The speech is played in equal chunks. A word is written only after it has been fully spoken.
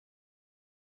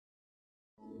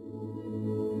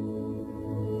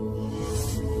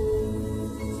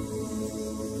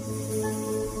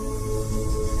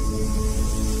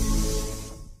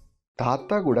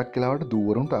තාත්තා ගොඩක් වෙලාවට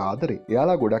දූවරුන්ට ආදරේ.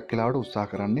 එයාලා ගොඩක් වෙලාවට උත්සාහ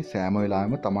කරන්නේ සෑම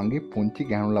වෙලාවෙම තමන්ගේ පුංචි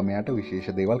ගැහණු ළමයාට විශේෂ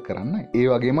දේවල් කරන්නයි. ඒ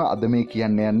වගේම අද මේ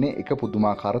කියන්න යන්නේ එක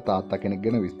පුදුමාකාර තාත්තා කෙනෙක්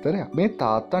ගැන විස්තරයක්. මේ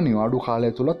තාත්තා නිවාඩු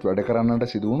කාලය තුලත් වැඩ කරන්නට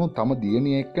සිදු වුණු තම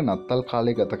දියණිය එක්ක නත්තල්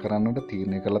කාලය ගත කරන්නට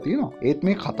තීරණය කරලා තියෙනවා. ඒත්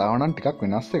මේ කතාව නම් ටිකක්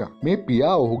වෙනස් එකක්. මේ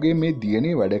පියා ඔහුගේ මේ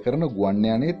දියණිය වැඩ කරන ගුවන්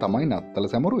යානයේ තමයි නත්තල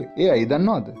සැමරුවේ. ඒ අය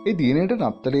දන්නවද? ඒ දියණියට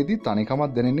නත්තලේදී තනිකමක්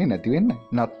දැනෙන්නේ නැති වෙන්නේ.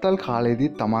 නත්තල්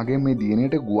කාලයේදී තමාගේ මේ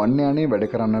දියණියට ගුවන් යානයේ වැඩ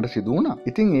කරන්නට සිදු වුණා.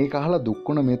 ඉතින් ඒක අහලා දුක්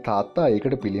වුණ මේ තාත්තා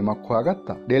ඒකට පිළියමක්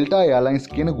හොයාගත්තා. ඩෙල්ටා එයාලයින්ස්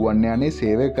කියන ගුවන් යානයේ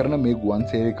සේවය කරන මේ ගුවන්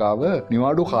සේවිකාව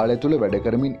නිවාඩු කාලය තුල වැඩ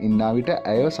කරමින් ඉන්නා විට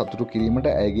ඇයව සතුටු කිරීමට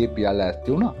ඇයගේ පියා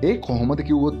ලෑස්ති වුණා. ඒ කොහොමද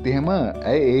කිව්වොත් එහෙම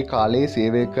ඇය ඒ කාලේ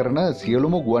සේවය කරන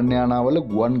සියලුම ගුවන් යානාවල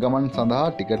ගුවන් ගමන් සඳහා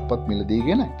ටිකට්පත්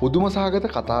මිලදීගෙන පුදුම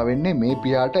සහගත කතාව වෙන්නේ මේ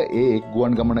පියාට ඒ එක්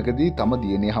ගුවන් ගමනකදී තම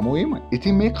දියණිය හමු වීම.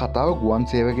 ඉතින් මේ කතාව ගුවන්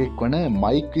සේවකෙක් වන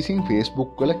මයික් විසින්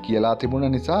Facebook වල කියලා තිබුණ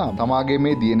නිසා තමාගේ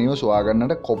මේ දියණියව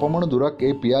සොයාගන්නට කොපමණ දුරක්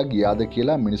ඒ පියා ගියාද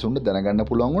කියලා මිනිසුන්ට දැනගන්න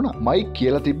පුළුවන් වුණා. මයික්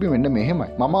කියලා තිබ්බේ මෙන්න මෙහෙමයි.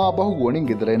 මම ආපහු ගුවනින්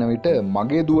ගෙදර එන විට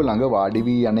මගේ දුව ළඟ වාඩි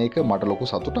වී යන එක මට ලොකු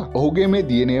සතුටක්. ඔහුගේ මේ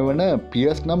දියණිය වන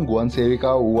පියස් නම් ගුවන්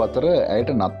සේවිකාව වූ අතර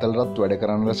ඇයට නත්තලටත් වැඩ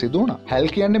කරන්න සිදු වුණා. හැල්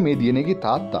කියන්නේ මේ දියණියගේ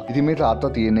තාත්තා. ඉතින් මේ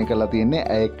තාත්තා තීරණය කළා තියෙන්නේ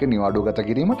ඇය එක්ක නිවාඩු ගත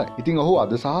කිරීමට. ඉතින් ඔහු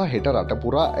අද සහ හෙට රට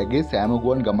පුරා ඇගේ සෑම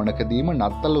ගුවන් ගමනකදීම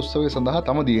නත්තල් උත්සවය සඳහා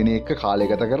තම දියණිය එක්ක කාලය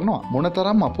ගත කරනවා.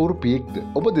 මොනතරම් අපූර්ව පියෙක්ද.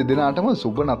 ඔබ දෙදෙනාටම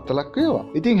සුබ නත්තලක් වේවා.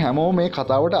 ඉතින් හැමෝම මේ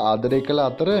කතාවට ආදරය කළ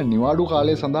අතර නිවාඩු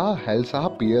කාලය සඳහා හැල් සහ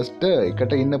පියස්ට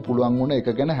එකට ඉන්න පුළුවන් වුණ එක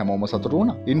ගැන හැමෝම සතුටු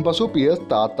වුණා. ඉන්පසු පියස්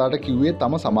තාත්තාට කිව්වේ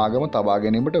තම සමාගම තබා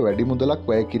ගැනීමට වැඩි මුදලක්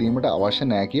වැය කිරීමට අවශ්‍ය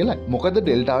නැහැ කියලා. මොකද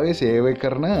ඩෙල්ටාවේ සේවය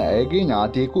කරන ඇයගේ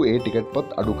ඥාතියෙකු ඒ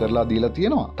ටිකට්පත් අඩු කරලා දීලා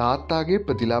තියෙනවා. තාත්තාගේ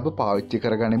ප්‍රතිලාභ පාවිච්චි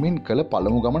කරගනිමින් කළ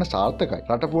පළමු ගමන සාර්ථකයි.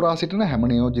 රට පුරා සිටින හැම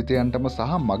නියෝජිතයන්ටම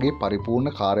සහ මගේ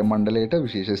පරිපූර්ණ කාර්ය මණ්ඩලයට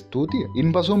විශේෂ ස්තුතියි.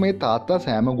 ඉන්පසු මේ තාත්තා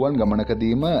සෑම ගුවන්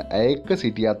ගමනකදීම ඇය එක්ක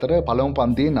සිටි අතර පළමු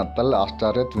පන්තියේ නත්තල්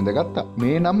ආශ්චර්යත් විඳගත්තා.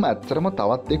 මේ නම් ඇත්තරම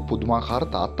තවත් එක් පුදුමාකාර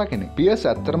තාත්තා කෙනෙක්. පියස්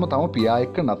ඇත්තරම තම පියා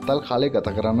එක්ක නත්තල් කාලය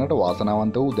ගත කරන්නට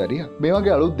වාසනාවන්ත වූ දැරියක්. මේ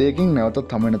වගේ අලුත් දෙයකින්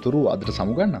නැවතත් හමු වෙනතුරු අදට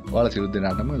සමුගන්න. ඔයාලා සියලු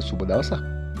දෙනාටම සුබ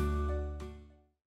දවසක්.